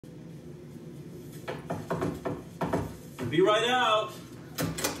Be right out. Not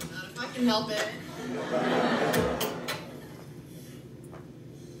if I can help it.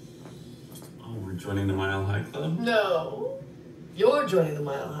 Oh, we're joining the Mile High Club? No. You're joining the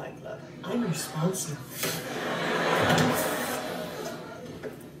Mile High Club. I'm your sponsor.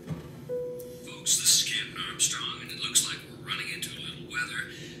 Folks, this is Captain Armstrong, and it looks like we're running into a little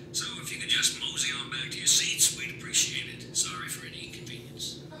weather. So if you could just mosey on back to your seats, we'd appreciate it. Sorry for any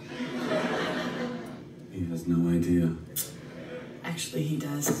inconvenience. He has no idea. Actually, he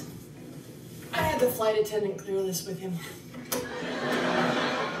does. I had the flight attendant clear this with him.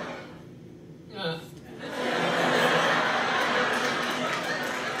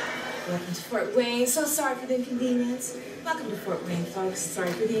 Welcome to Fort Wayne. So sorry for the inconvenience. Welcome to Fort Wayne, folks.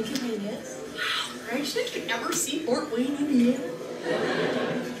 Sorry for the inconvenience. Wow, Grace, did you ever see Fort Wayne, Indiana?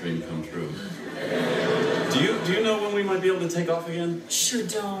 Dream come true. Do you know when we might be able to take off again? Sure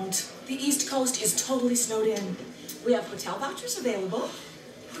don't. The East Coast is totally snowed in. We have hotel vouchers available.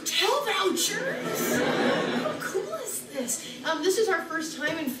 Hotel vouchers? How cool is this? This is our first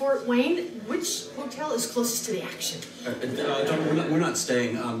time in Fort Wayne. Which hotel is closest to the action? We're not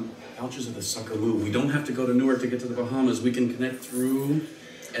staying. Vouchers are the sucker move. We don't have to go to Newark to get to the Bahamas. We can connect through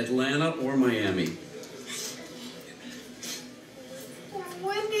Atlanta or Miami.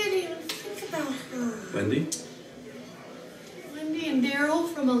 Wendy didn't even think about her. Wendy? Wendy and Daryl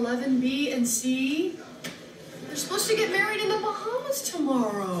from 11B and C. They're supposed to get married in the Bahamas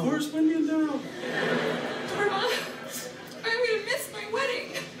tomorrow. Where's Wendy and Daryl? Dharma, I'm gonna miss my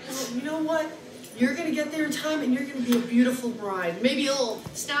wedding. Well, you know what? You're gonna get there in time and you're gonna be a beautiful bride. Maybe a little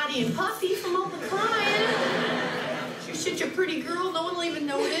snotty and puffy from all the crying. You're such a pretty girl, no one will even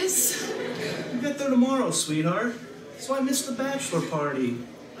notice. You get there tomorrow, sweetheart. So I missed the bachelor party.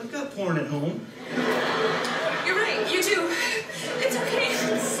 I've got porn at home. You're right, you do. It's okay.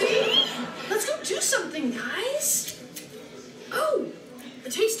 See? Let's go do something, guys. Oh, the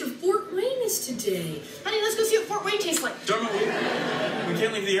taste of Fort Wayne is today. Honey, let's go see what Fort Wayne tastes like. Dharma, we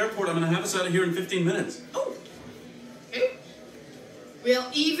can't leave the airport. I'm going to have us out of here in 15 minutes. Oh, okay. Well,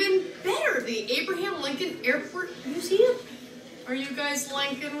 even better, the Abraham Lincoln Airport Museum. Are you guys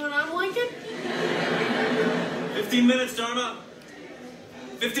Lincoln when I'm Lincoln? 15 minutes, Dharma.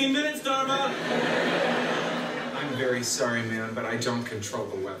 15 minutes, Dharma. I'm very sorry, man, but I don't control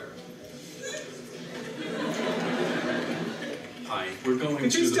the weather. Hi, we're going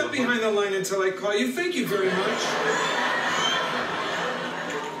Could you step behind the line until I call you? Thank you very much.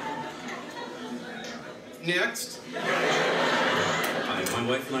 Next. Hi, my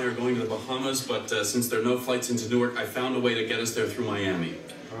wife and I are going to the Bahamas, but since there are no flights into Newark, I found a way to get us there through Miami.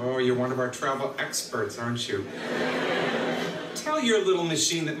 Oh, you're one of our travel experts, aren't you? Tell your little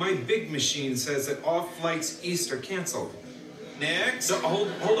machine that my big machine says that all flights east are canceled. Next. So, hold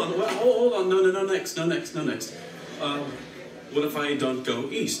on. Hold on. No, next. What if I don't go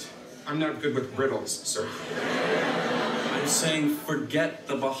east? I'm not good with riddles, sir. I'm saying forget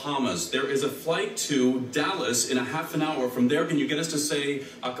the Bahamas. There is a flight to Dallas in a half an hour. From there, can you get us to, say,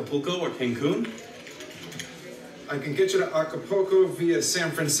 Acapulco or Cancun? I can get you to Acapulco via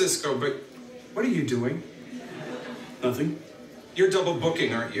San Francisco, but what are you doing? Nothing. You're double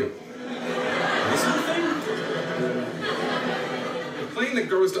booking, aren't you? This is the thing? The plane that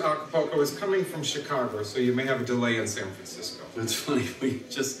goes to Acapulco is coming from Chicago, so you may have a delay in San Francisco. That's funny. We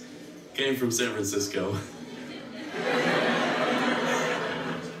just came from San Francisco.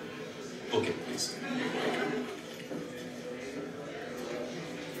 Book it, please.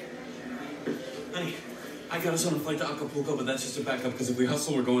 Honey, I got us on a flight to Acapulco, but that's just a backup because if we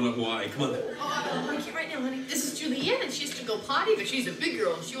hustle, we're going to Hawaii. Come on. Oh, I can't right now, honey. This is Julianne, and she has to go potty, but she's a big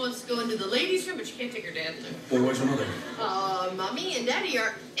girl. She wants to go into the ladies' room, but she can't take her dad there. Well, where's your mother? Mommy and Daddy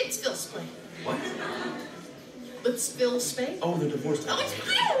are... It's Phil Spay. What? It's Phil Spay? Oh, they're divorced. Oh, it's...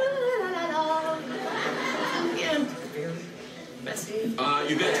 Again, very messy.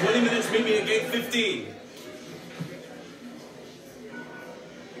 You got 20 minutes. Meet me at gate 15.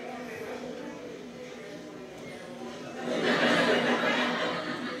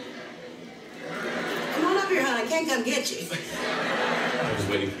 Come on up here, hon. I can't come get you. I was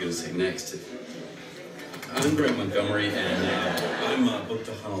waiting for you to say next. I'm Greg Montgomery, and I'm booked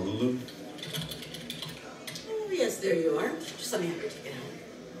to Honolulu. Oh, yes, there you are. Just let me have your ticket home.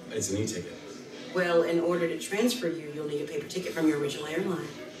 It's an e-ticket. Well, in order to transfer you, you'll need a paper ticket from your original airline.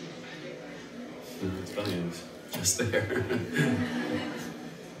 No, it's funny. I was just there.